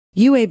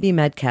UAB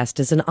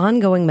Medcast is an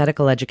ongoing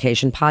medical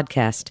education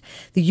podcast.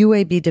 The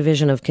UAB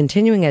Division of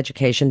Continuing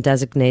Education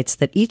designates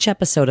that each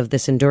episode of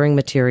this enduring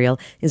material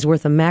is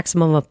worth a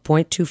maximum of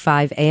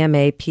 0.25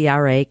 AMA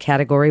PRA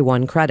Category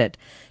 1 credit.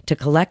 To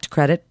collect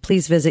credit,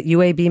 please visit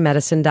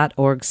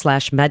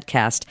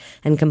uabmedicine.org/medcast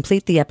and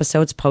complete the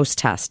episode's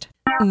post-test.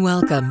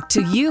 Welcome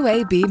to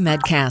UAB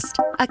Medcast,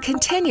 a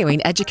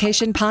continuing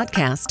education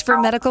podcast for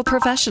medical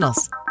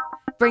professionals.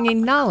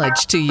 Bringing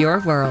knowledge to your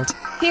world.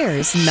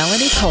 Here's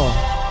Melanie Cole.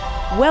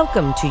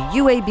 Welcome to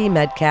UAB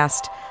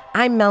Medcast.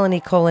 I'm Melanie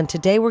Cole, and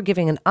today we're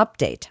giving an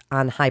update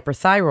on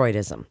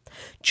hyperthyroidism.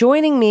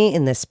 Joining me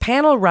in this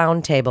panel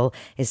roundtable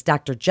is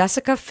Dr.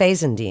 Jessica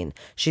Fazendine.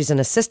 She's an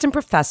assistant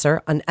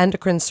professor, an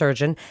endocrine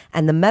surgeon,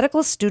 and the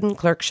medical student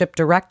clerkship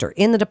director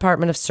in the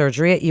Department of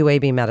Surgery at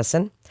UAB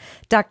Medicine.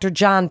 Dr.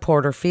 John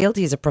Porterfield,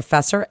 he's a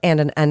professor and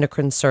an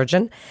endocrine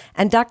surgeon,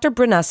 and Dr.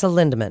 Brunessa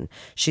Lindemann.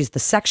 She's the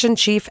section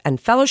chief and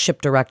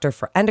fellowship director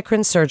for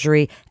endocrine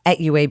surgery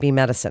at UAB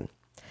Medicine.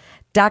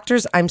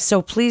 Doctors, I'm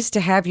so pleased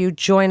to have you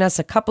join us.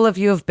 A couple of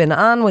you have been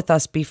on with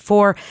us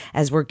before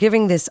as we're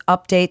giving this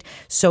update.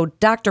 So,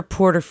 Dr.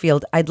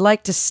 Porterfield, I'd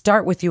like to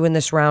start with you in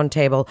this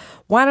roundtable.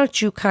 Why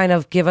don't you kind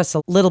of give us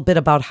a little bit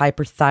about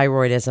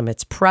hyperthyroidism,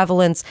 its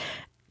prevalence?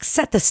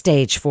 Set the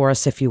stage for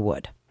us, if you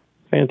would.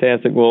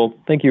 Fantastic. Well,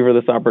 thank you for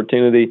this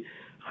opportunity.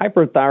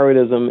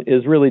 Hyperthyroidism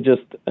is really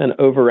just an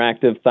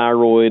overactive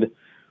thyroid.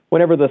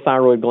 Whenever the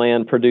thyroid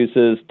gland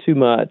produces too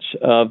much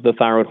of the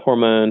thyroid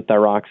hormone,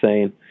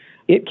 thyroxane,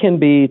 it can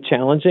be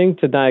challenging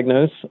to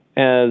diagnose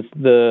as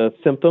the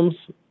symptoms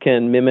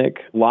can mimic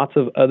lots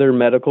of other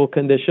medical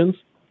conditions.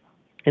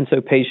 And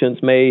so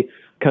patients may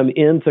come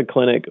into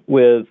clinic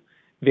with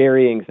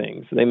varying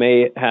things. They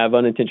may have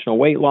unintentional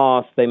weight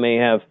loss. They may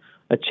have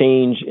a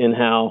change in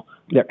how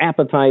their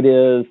appetite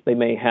is. They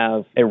may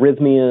have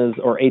arrhythmias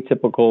or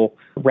atypical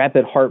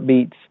rapid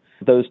heartbeats,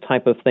 those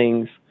type of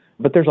things.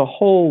 But there's a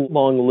whole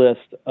long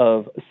list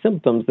of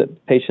symptoms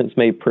that patients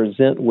may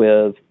present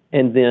with,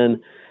 and then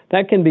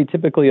that can be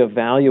typically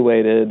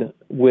evaluated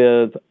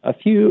with a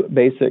few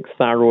basic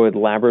thyroid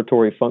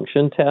laboratory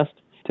function tests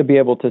to be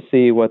able to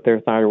see what their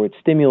thyroid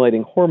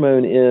stimulating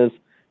hormone is,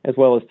 as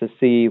well as to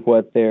see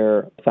what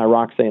their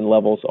thyroxane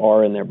levels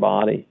are in their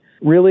body.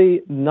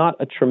 Really, not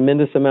a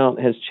tremendous amount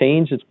has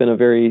changed. It's been a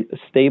very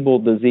stable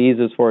disease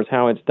as far as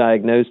how it's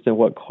diagnosed and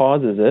what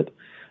causes it.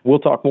 We'll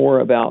talk more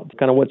about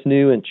kind of what's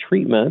new in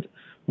treatment,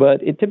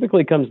 but it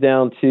typically comes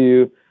down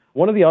to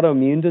one of the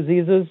autoimmune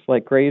diseases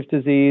like Graves'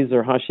 disease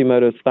or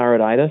Hashimoto's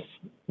thyroiditis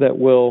that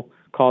will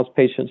cause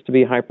patients to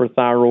be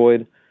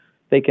hyperthyroid.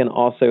 They can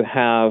also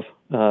have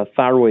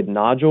thyroid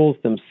nodules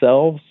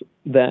themselves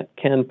that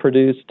can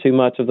produce too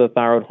much of the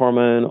thyroid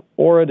hormone,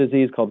 or a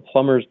disease called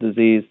Plummer's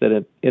disease that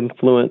it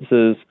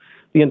influences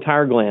the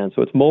entire gland.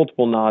 So it's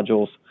multiple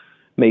nodules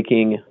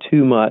making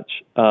too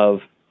much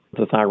of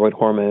the thyroid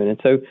hormone. And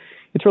so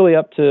it's really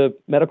up to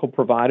medical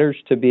providers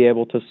to be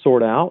able to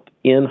sort out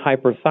in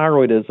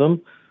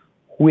hyperthyroidism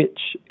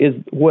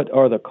what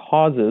are the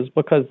causes,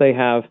 because they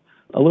have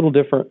a little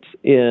difference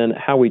in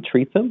how we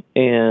treat them,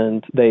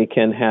 and they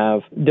can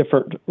have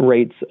different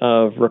rates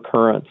of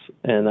recurrence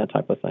and that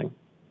type of thing.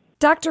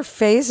 Dr.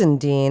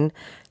 Fazendine,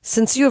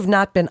 since you have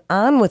not been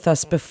on with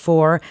us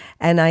before,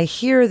 and I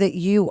hear that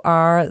you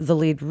are the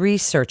lead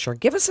researcher,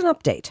 give us an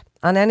update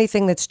on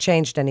anything that's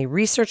changed, any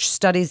research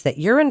studies that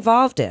you're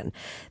involved in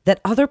that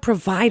other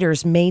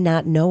providers may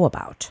not know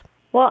about.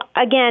 Well,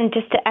 again,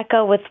 just to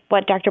echo with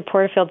what Dr.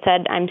 Porterfield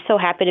said, I'm so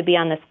happy to be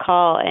on this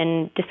call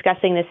and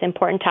discussing this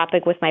important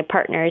topic with my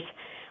partners.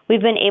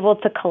 We've been able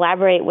to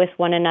collaborate with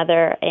one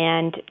another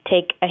and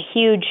take a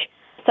huge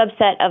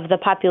subset of the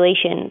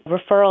population,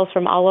 referrals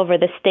from all over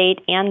the state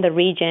and the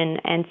region,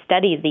 and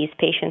study these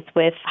patients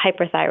with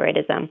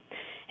hyperthyroidism.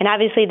 And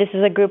obviously, this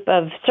is a group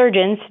of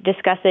surgeons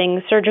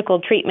discussing surgical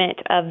treatment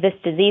of this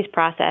disease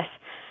process.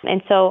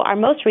 And so our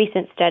most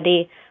recent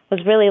study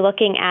was really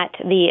looking at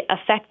the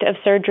effect of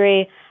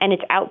surgery and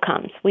its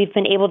outcomes. We've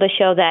been able to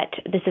show that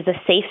this is a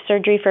safe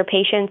surgery for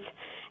patients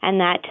and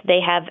that they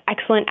have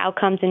excellent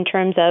outcomes in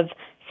terms of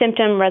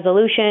symptom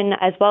resolution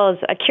as well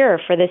as a cure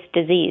for this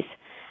disease.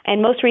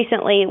 And most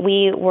recently,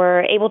 we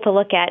were able to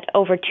look at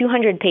over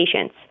 200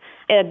 patients,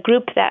 a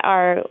group that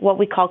are what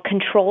we call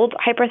controlled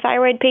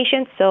hyperthyroid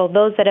patients, so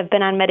those that have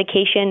been on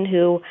medication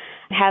who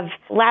have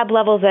lab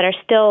levels that are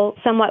still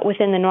somewhat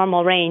within the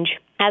normal range,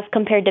 as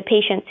compared to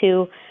patients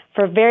who,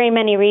 for very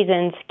many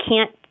reasons,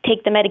 can't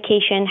take the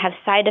medication, have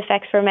side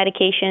effects for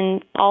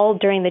medication, all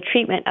during the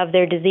treatment of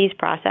their disease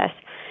process.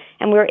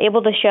 And we were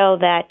able to show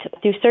that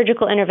through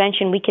surgical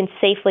intervention, we can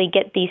safely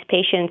get these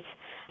patients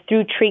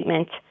through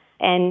treatment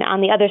and on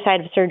the other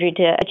side of surgery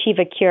to achieve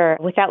a cure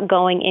without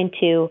going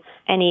into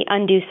any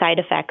undue side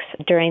effects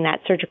during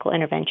that surgical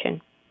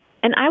intervention.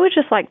 And I would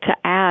just like to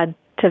add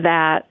to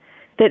that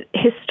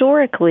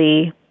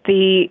historically,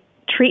 the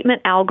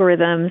treatment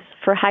algorithms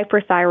for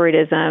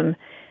hyperthyroidism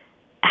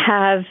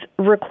have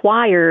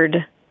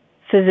required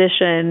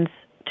physicians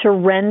to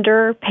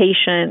render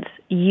patients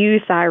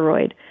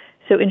euthyroid.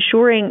 So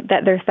ensuring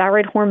that their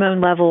thyroid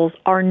hormone levels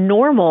are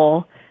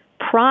normal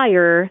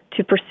prior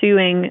to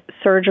pursuing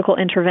surgical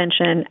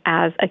intervention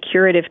as a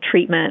curative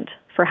treatment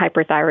for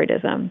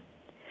hyperthyroidism.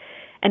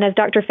 And as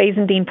Dr.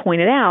 Fazendine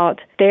pointed out,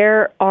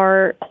 there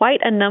are quite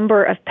a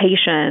number of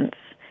patients.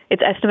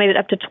 It's estimated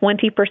up to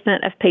 20%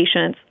 of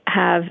patients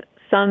have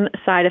some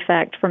side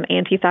effect from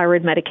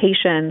antithyroid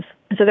medications.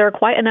 So there are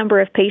quite a number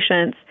of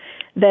patients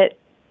that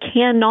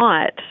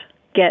cannot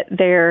get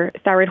their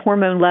thyroid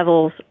hormone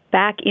levels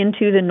back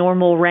into the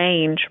normal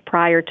range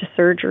prior to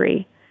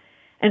surgery.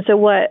 And so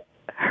what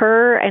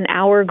her and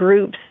our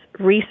group's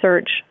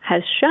research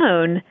has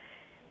shown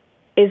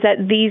is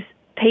that these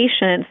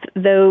patients,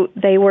 though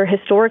they were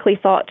historically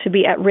thought to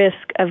be at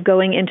risk of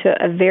going into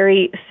a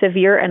very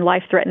severe and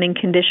life-threatening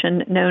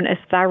condition known as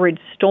thyroid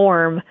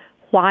storm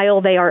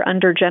while they are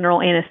under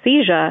general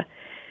anesthesia,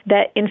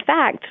 that in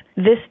fact,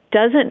 this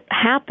doesn't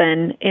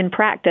happen in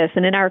practice.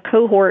 And in our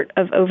cohort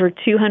of over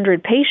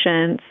 200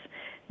 patients,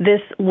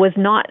 this was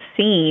not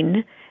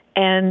seen,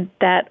 and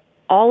that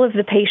all of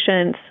the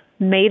patients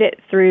made it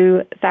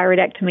through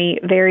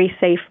thyroidectomy very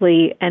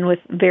safely and with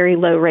very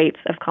low rates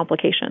of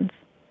complications.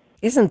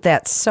 Isn't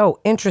that so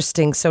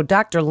interesting? So,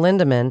 Dr.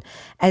 Lindeman,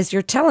 as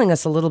you're telling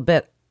us a little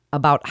bit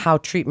about how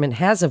treatment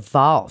has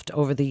evolved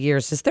over the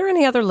years, is there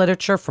any other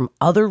literature from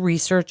other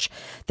research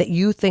that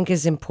you think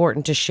is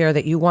important to share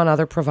that you want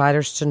other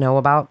providers to know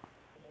about?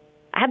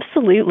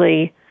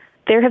 Absolutely.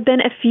 There have been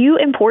a few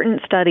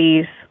important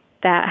studies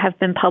that have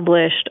been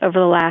published over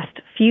the last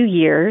few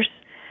years.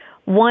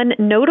 One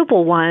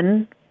notable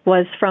one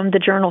was from the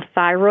journal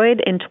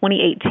Thyroid in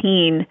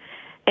 2018.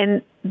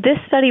 And this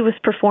study was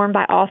performed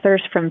by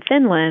authors from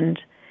Finland,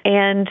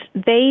 and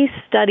they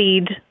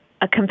studied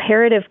a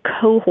comparative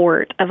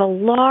cohort of a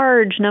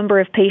large number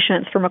of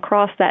patients from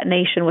across that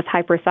nation with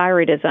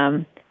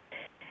hyperthyroidism.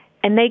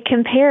 And they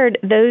compared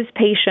those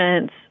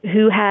patients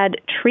who had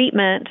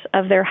treatment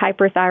of their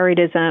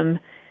hyperthyroidism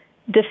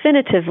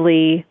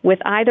definitively with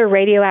either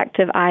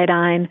radioactive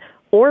iodine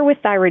or with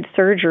thyroid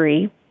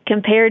surgery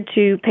compared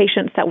to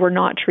patients that were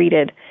not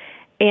treated.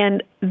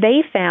 And they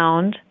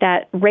found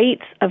that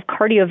rates of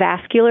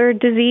cardiovascular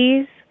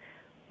disease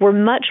were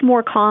much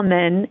more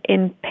common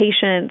in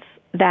patients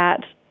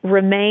that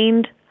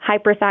remained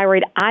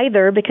hyperthyroid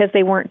either because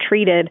they weren't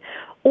treated,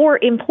 or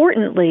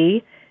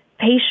importantly,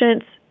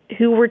 patients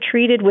who were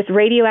treated with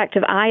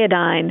radioactive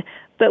iodine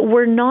but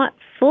were not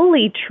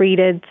fully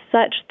treated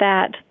such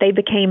that they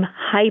became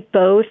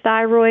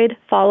hypothyroid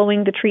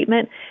following the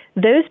treatment.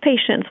 Those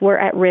patients were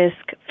at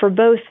risk for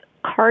both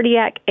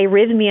cardiac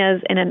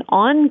arrhythmias in an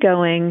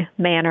ongoing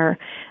manner,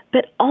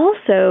 but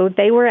also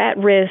they were at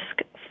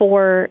risk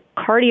for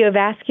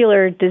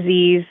cardiovascular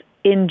disease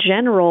in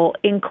general,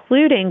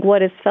 including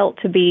what is felt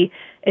to be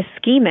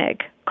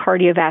ischemic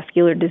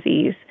cardiovascular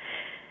disease.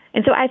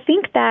 And so I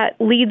think that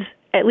leads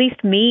at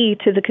least me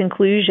to the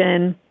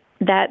conclusion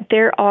that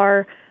there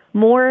are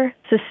more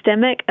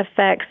systemic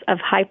effects of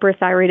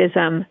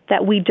hyperthyroidism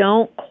that we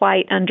don't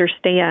quite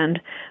understand.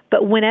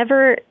 But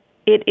whenever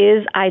it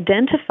is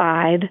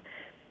identified,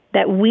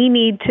 that we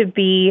need to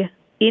be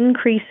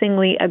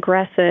increasingly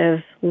aggressive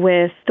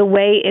with the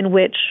way in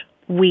which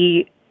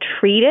we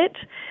treat it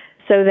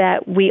so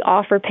that we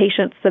offer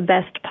patients the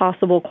best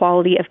possible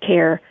quality of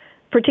care,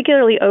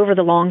 particularly over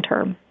the long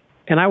term.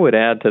 And I would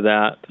add to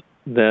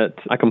that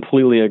I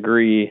completely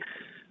agree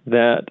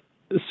that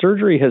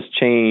surgery has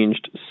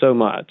changed so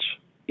much,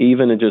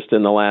 even just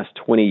in the last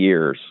 20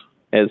 years,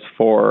 as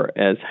far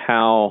as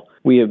how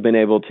we have been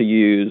able to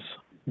use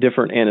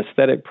different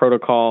anesthetic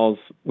protocols.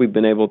 We've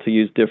been able to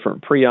use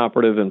different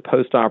preoperative and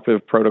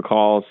postoperative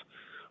protocols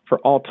for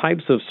all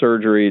types of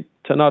surgery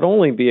to not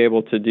only be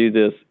able to do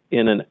this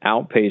in an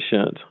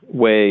outpatient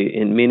way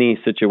in many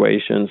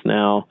situations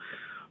now,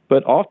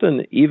 but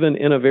often even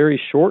in a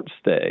very short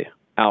stay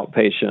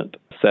outpatient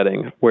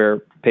setting where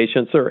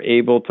patients are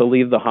able to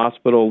leave the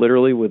hospital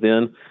literally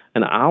within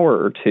an hour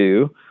or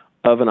two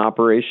of an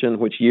operation,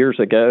 which years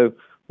ago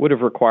would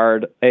have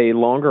required a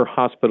longer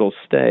hospital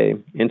stay.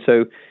 And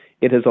so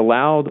it has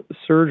allowed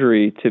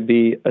surgery to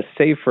be a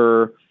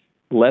safer,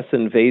 less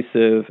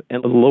invasive,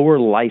 and lower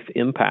life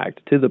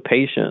impact to the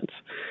patients.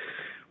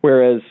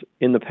 Whereas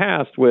in the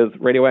past with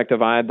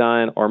radioactive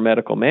iodine or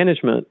medical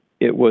management,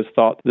 it was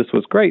thought this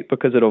was great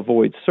because it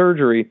avoids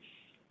surgery.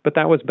 But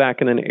that was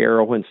back in an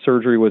era when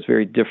surgery was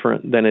very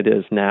different than it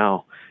is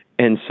now.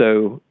 And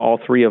so all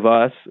three of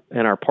us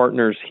and our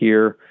partners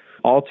here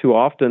all too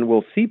often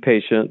will see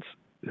patients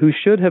who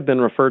should have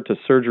been referred to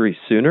surgery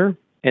sooner,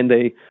 and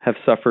they have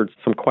suffered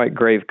some quite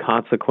grave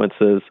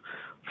consequences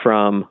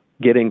from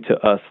getting to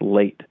us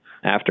late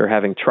after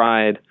having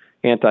tried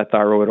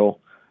antithyroidal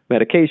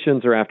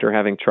medications or after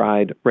having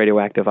tried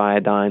radioactive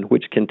iodine,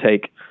 which can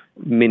take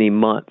many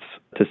months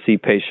to see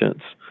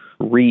patients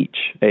reach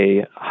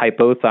a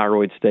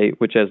hypothyroid state,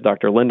 which, as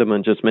Dr.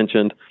 Lindeman just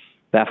mentioned,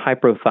 that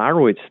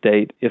hypothyroid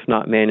state, if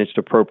not managed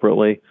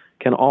appropriately,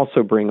 can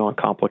also bring on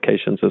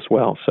complications as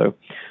well. So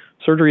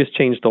surgery has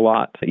changed a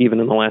lot, even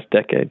in the last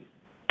decade.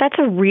 That's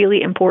a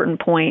really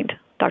important point,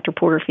 Dr.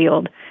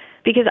 Porterfield,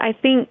 because I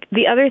think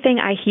the other thing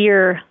I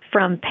hear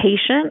from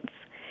patients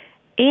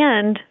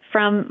and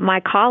from my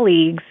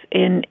colleagues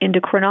in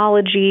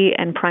endocrinology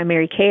and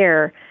primary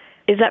care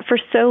is that for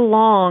so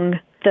long,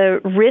 the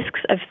risks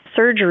of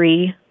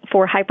surgery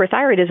for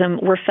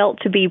hyperthyroidism were felt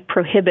to be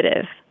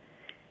prohibitive,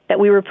 that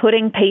we were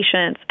putting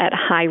patients at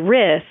high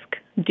risk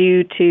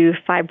due to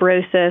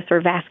fibrosis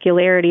or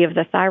vascularity of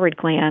the thyroid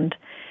gland,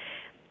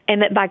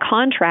 and that by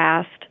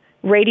contrast,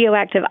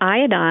 radioactive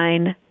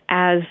iodine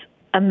as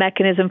a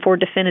mechanism for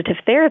definitive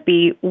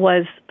therapy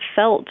was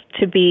felt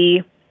to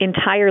be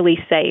entirely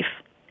safe.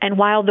 And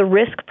while the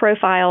risk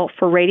profile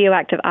for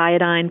radioactive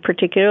iodine,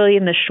 particularly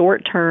in the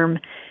short term,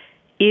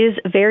 is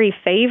very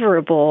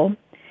favorable,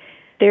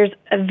 there's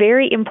a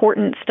very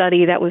important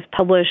study that was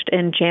published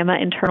in JAMA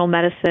Internal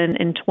Medicine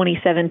in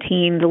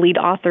 2017. The lead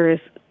author is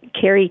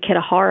Kari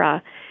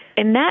Kitahara,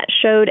 and that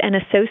showed an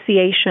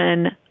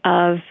association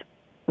of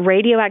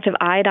radioactive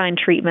iodine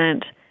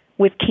treatment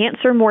with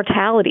cancer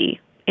mortality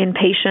in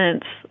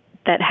patients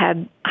that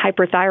had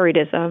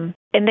hyperthyroidism.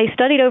 And they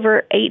studied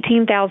over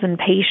 18,000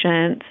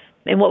 patients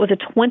in what was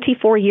a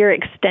 24-year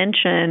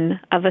extension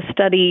of a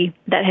study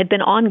that had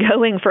been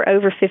ongoing for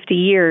over 50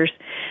 years.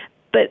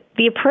 But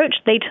the approach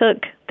they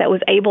took that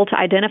was able to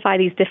identify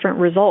these different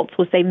results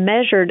was they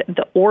measured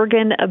the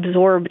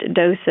organ-absorbed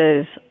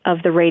doses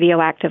of the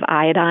radioactive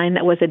iodine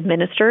that was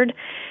administered,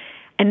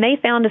 and they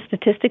found a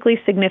statistically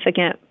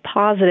significant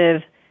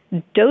positive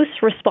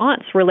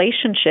dose-response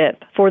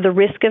relationship for the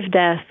risk of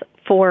death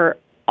for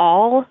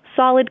all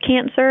solid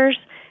cancers,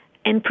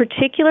 and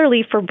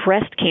particularly for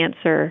breast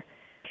cancer,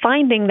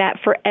 finding that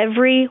for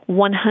every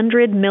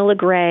 100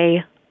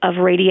 milligray of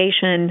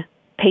radiation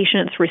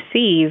patients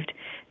received,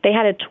 they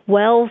had a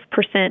 12%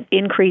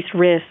 increased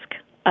risk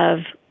of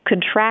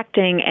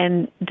contracting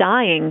and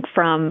dying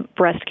from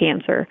breast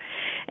cancer.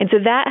 And so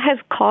that has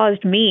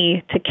caused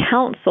me to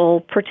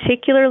counsel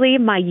particularly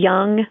my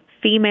young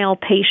female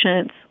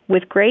patients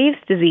with Graves'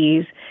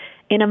 disease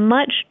in a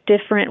much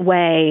different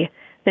way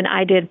than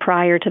I did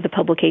prior to the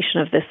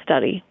publication of this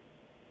study.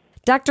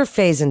 Dr.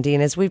 Fazendine,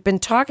 as we've been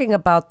talking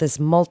about this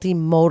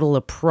multimodal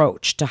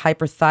approach to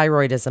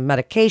hyperthyroidism,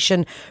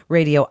 medication,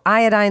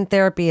 radioiodine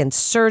therapy, and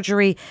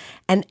surgery,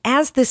 and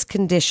as this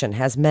condition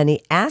has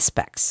many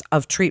aspects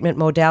of treatment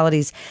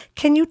modalities,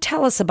 can you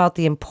tell us about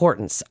the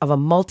importance of a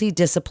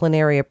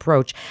multidisciplinary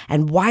approach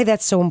and why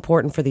that's so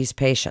important for these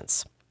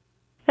patients?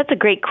 That's a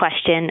great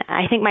question.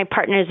 I think my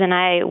partners and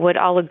I would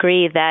all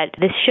agree that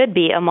this should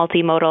be a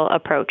multimodal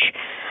approach.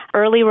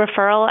 Early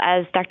referral,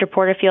 as Dr.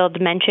 Porterfield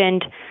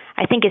mentioned,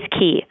 I think is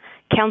key.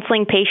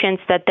 Counseling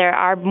patients that there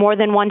are more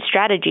than one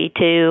strategy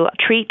to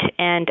treat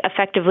and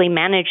effectively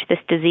manage this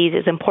disease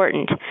is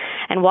important.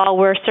 And while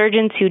we're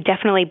surgeons who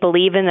definitely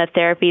believe in the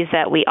therapies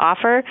that we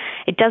offer,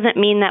 it doesn't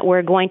mean that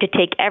we're going to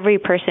take every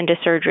person to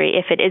surgery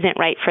if it isn't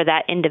right for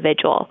that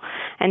individual.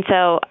 And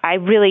so I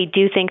really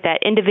do think that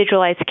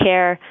individualized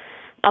care,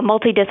 a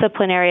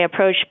multidisciplinary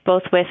approach,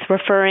 both with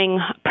referring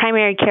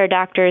primary care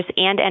doctors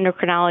and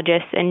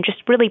endocrinologists, and just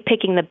really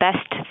picking the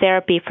best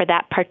therapy for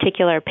that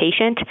particular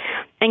patient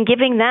and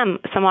giving them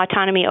some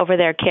autonomy over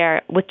their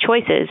care with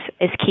choices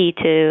is key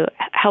to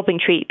helping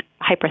treat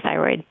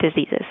hyperthyroid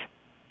diseases.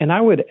 And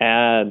I would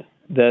add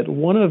that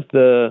one of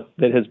that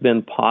has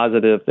been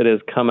positive that has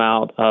come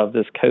out of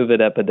this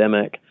COVID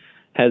epidemic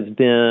has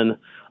been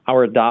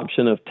our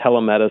adoption of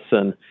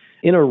telemedicine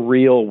in a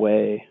real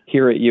way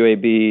here at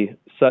UAB,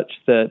 such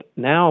that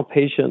now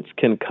patients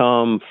can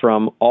come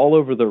from all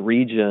over the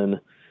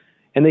region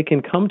and they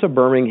can come to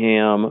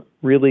Birmingham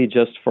really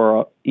just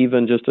for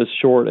even just as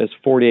short as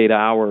 48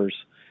 hours.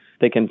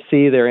 They can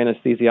see their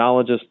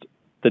anesthesiologist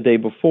the day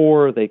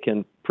before. They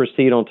can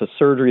proceed on to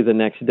surgery the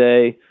next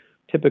day.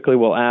 Typically,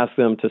 we'll ask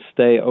them to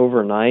stay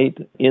overnight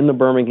in the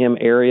Birmingham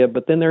area,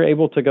 but then they're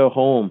able to go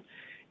home.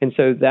 And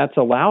so that's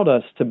allowed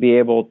us to be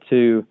able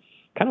to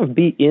kind of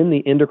be in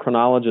the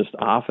endocrinologist's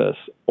office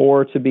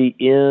or to be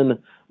in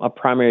a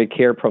primary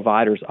care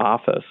provider's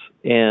office,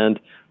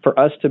 and for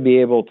us to be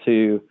able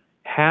to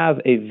have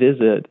a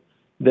visit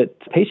that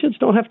patients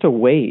don't have to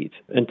wait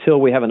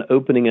until we have an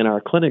opening in our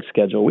clinic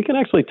schedule. We can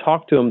actually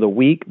talk to them the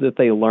week that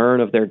they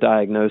learn of their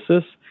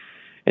diagnosis,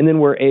 and then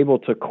we're able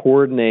to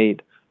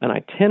coordinate an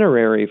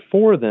itinerary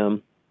for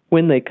them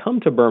when they come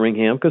to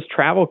Birmingham, because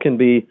travel can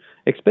be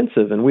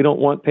expensive, and we don't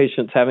want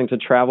patients having to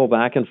travel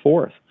back and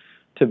forth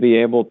to be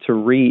able to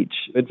reach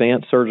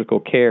advanced surgical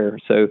care.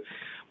 So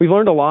we've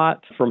learned a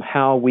lot from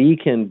how we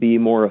can be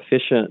more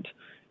efficient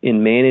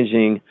in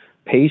managing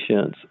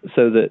patients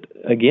so that,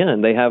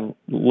 again, they have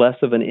less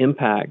of an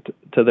impact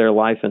to their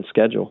life and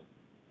schedule.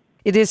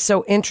 It is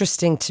so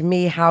interesting to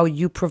me how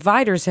you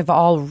providers have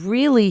all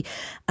really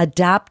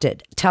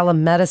adopted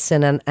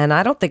telemedicine, and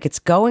I don't think it's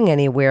going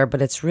anywhere,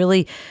 but it's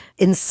really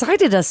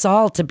incited us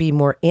all to be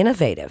more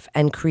innovative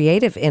and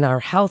creative in our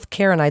health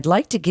care. And I'd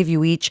like to give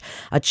you each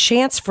a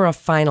chance for a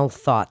final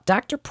thought.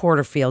 Dr.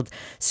 Porterfield,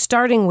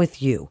 starting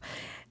with you.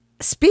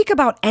 Speak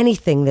about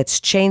anything that's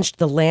changed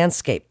the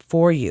landscape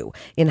for you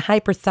in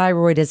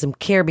hyperthyroidism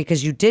care,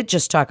 because you did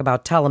just talk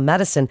about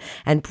telemedicine,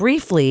 and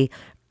briefly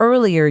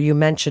Earlier, you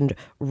mentioned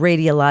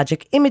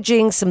radiologic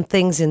imaging, some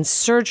things in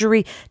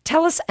surgery.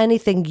 Tell us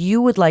anything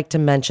you would like to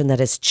mention that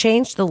has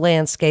changed the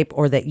landscape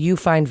or that you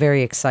find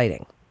very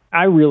exciting.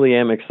 I really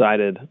am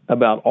excited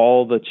about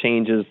all the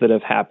changes that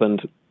have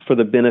happened for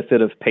the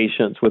benefit of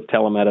patients with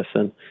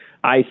telemedicine.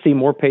 I see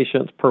more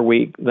patients per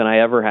week than I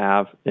ever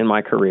have in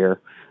my career.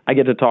 I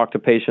get to talk to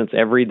patients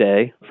every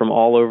day from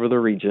all over the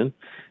region,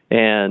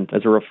 and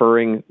as a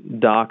referring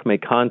doc may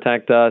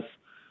contact us,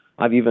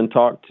 I've even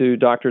talked to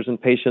doctors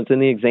and patients in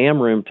the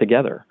exam room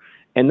together.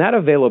 And that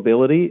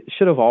availability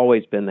should have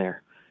always been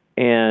there.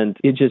 And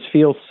it just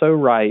feels so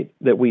right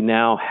that we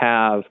now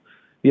have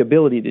the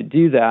ability to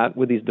do that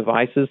with these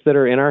devices that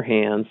are in our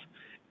hands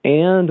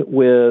and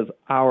with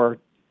our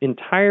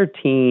entire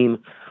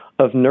team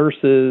of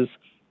nurses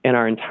and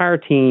our entire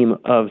team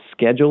of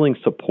scheduling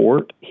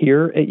support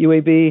here at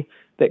UAB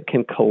that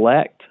can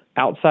collect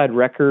outside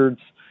records.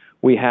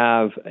 We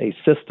have a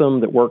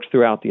system that works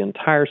throughout the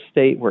entire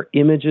state where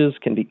images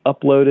can be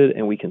uploaded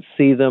and we can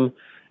see them.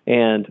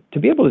 And to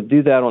be able to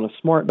do that on a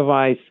smart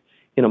device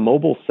in a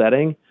mobile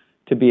setting,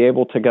 to be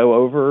able to go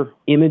over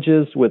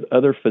images with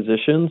other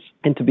physicians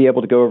and to be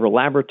able to go over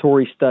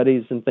laboratory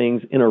studies and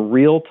things in a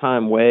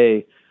real-time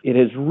way, it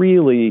has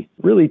really,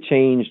 really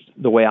changed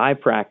the way I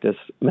practice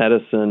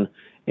medicine.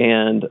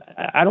 And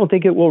I don't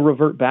think it will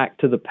revert back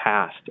to the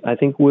past. I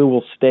think we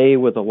will stay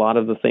with a lot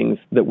of the things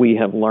that we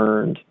have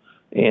learned,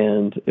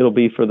 and it'll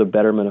be for the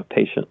betterment of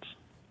patients.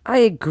 I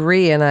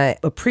agree, and I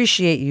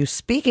appreciate you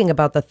speaking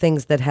about the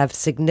things that have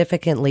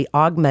significantly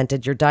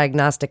augmented your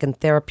diagnostic and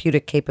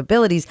therapeutic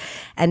capabilities.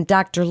 And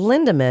Dr.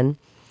 Lindemann,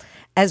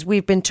 as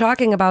we've been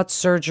talking about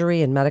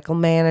surgery and medical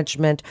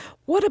management,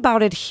 what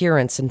about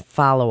adherence and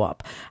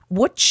follow-up?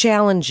 What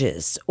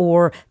challenges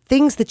or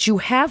things that you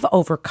have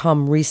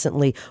overcome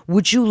recently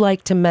would you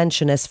like to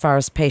mention as far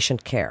as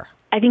patient care?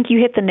 I think you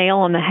hit the nail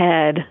on the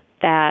head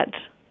that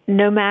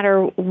no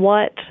matter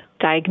what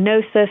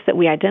diagnosis that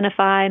we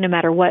identify, no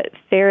matter what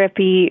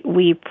therapy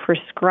we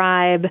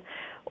prescribe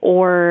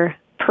or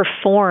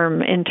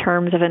perform in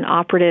terms of an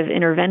operative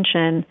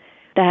intervention,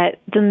 that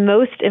the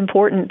most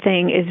important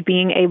thing is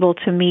being able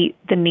to meet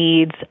the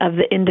needs of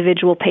the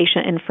individual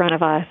patient in front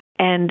of us.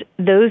 And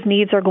those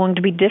needs are going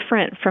to be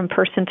different from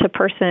person to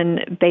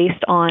person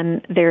based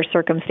on their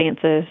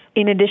circumstances.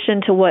 In addition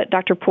to what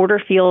Dr.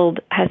 Porterfield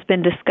has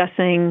been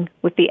discussing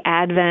with the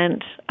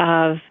advent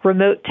of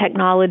remote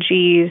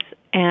technologies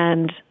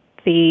and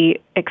the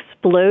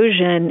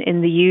explosion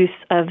in the use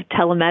of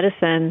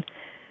telemedicine,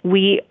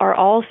 we are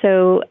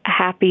also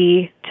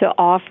happy to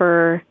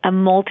offer a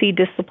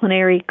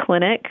multidisciplinary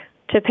clinic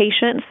to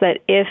patients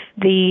that if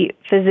the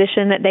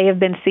physician that they have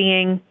been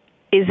seeing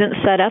isn't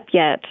set up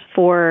yet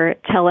for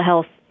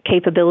telehealth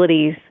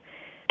capabilities,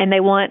 and they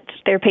want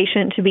their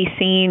patient to be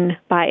seen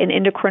by an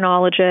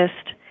endocrinologist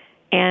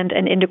and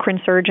an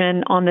endocrine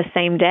surgeon on the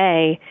same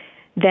day,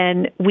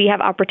 then we have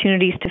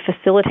opportunities to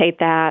facilitate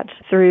that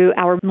through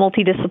our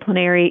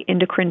multidisciplinary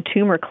endocrine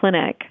tumor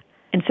clinic.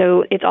 And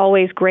so it's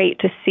always great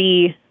to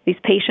see these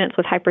patients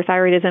with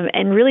hyperthyroidism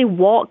and really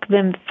walk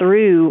them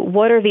through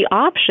what are the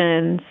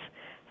options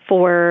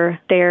for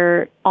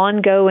their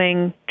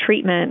ongoing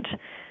treatment,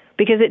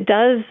 because it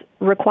does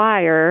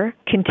require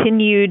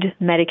continued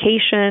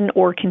medication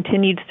or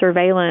continued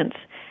surveillance.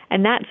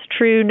 And that's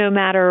true no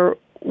matter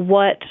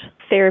what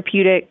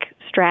therapeutic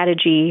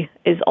strategy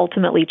is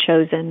ultimately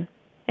chosen.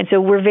 And so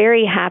we're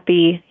very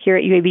happy here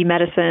at UAB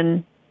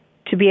Medicine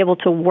to be able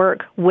to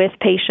work with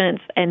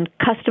patients and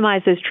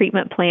customize those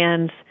treatment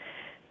plans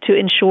to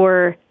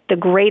ensure the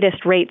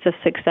greatest rates of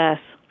success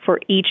for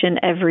each and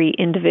every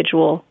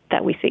individual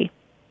that we see.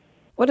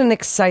 What an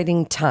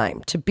exciting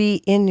time to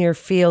be in your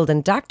field.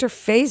 And Dr.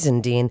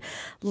 Fazendine,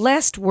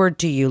 last word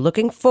to you,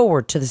 looking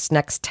forward to this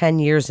next 10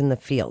 years in the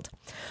field.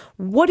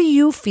 What do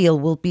you feel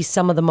will be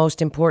some of the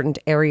most important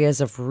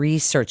areas of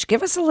research?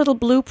 Give us a little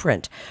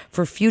blueprint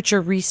for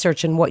future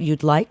research and what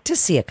you'd like to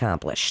see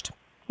accomplished.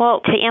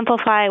 Well, to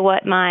amplify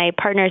what my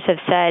partners have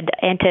said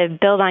and to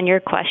build on your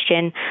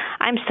question,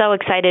 I'm so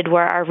excited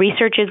where our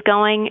research is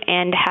going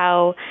and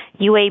how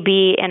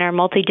UAB and our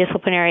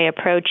multidisciplinary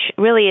approach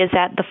really is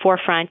at the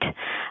forefront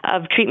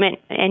of treatment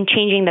and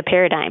changing the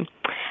paradigm.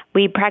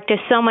 We practice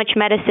so much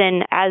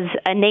medicine as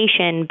a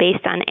nation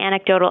based on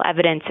anecdotal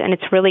evidence, and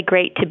it's really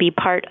great to be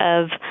part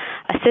of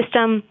a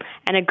system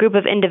and a group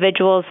of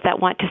individuals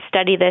that want to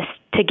study this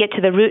to get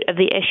to the root of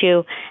the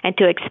issue and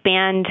to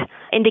expand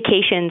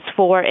indications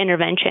for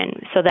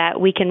intervention so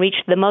that we can reach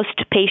the most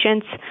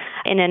patients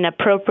in an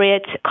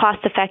appropriate,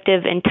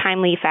 cost-effective, and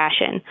timely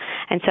fashion.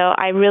 And so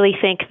I really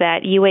think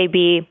that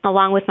UAB,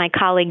 along with my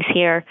colleagues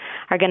here,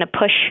 are going to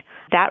push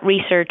that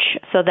research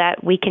so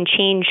that we can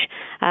change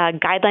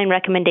guideline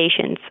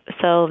recommendations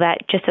so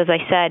that, just as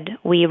I said,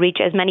 we reach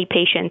as many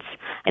patients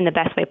in the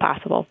best way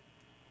possible.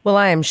 Well,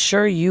 I am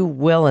sure you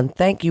will, and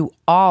thank you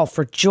all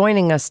for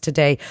joining us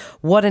today.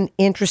 What an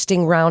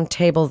interesting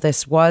roundtable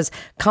this was.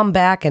 Come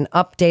back and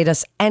update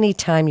us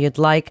anytime you'd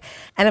like.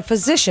 And a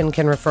physician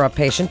can refer a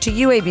patient to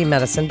UAB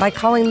Medicine by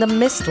calling the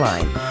MIST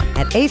line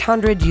at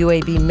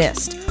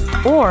 800-UAB-MIST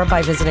or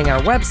by visiting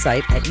our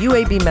website at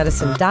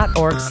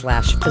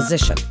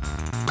uabmedicine.org/physician.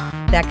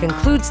 That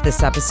concludes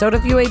this episode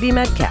of UAB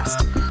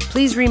Medcast.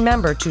 Please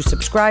remember to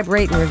subscribe,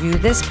 rate, and review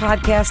this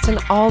podcast and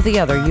all the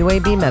other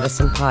UAB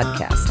Medicine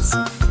podcasts.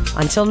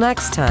 Until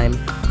next time,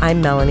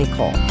 I'm Melanie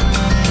Cole.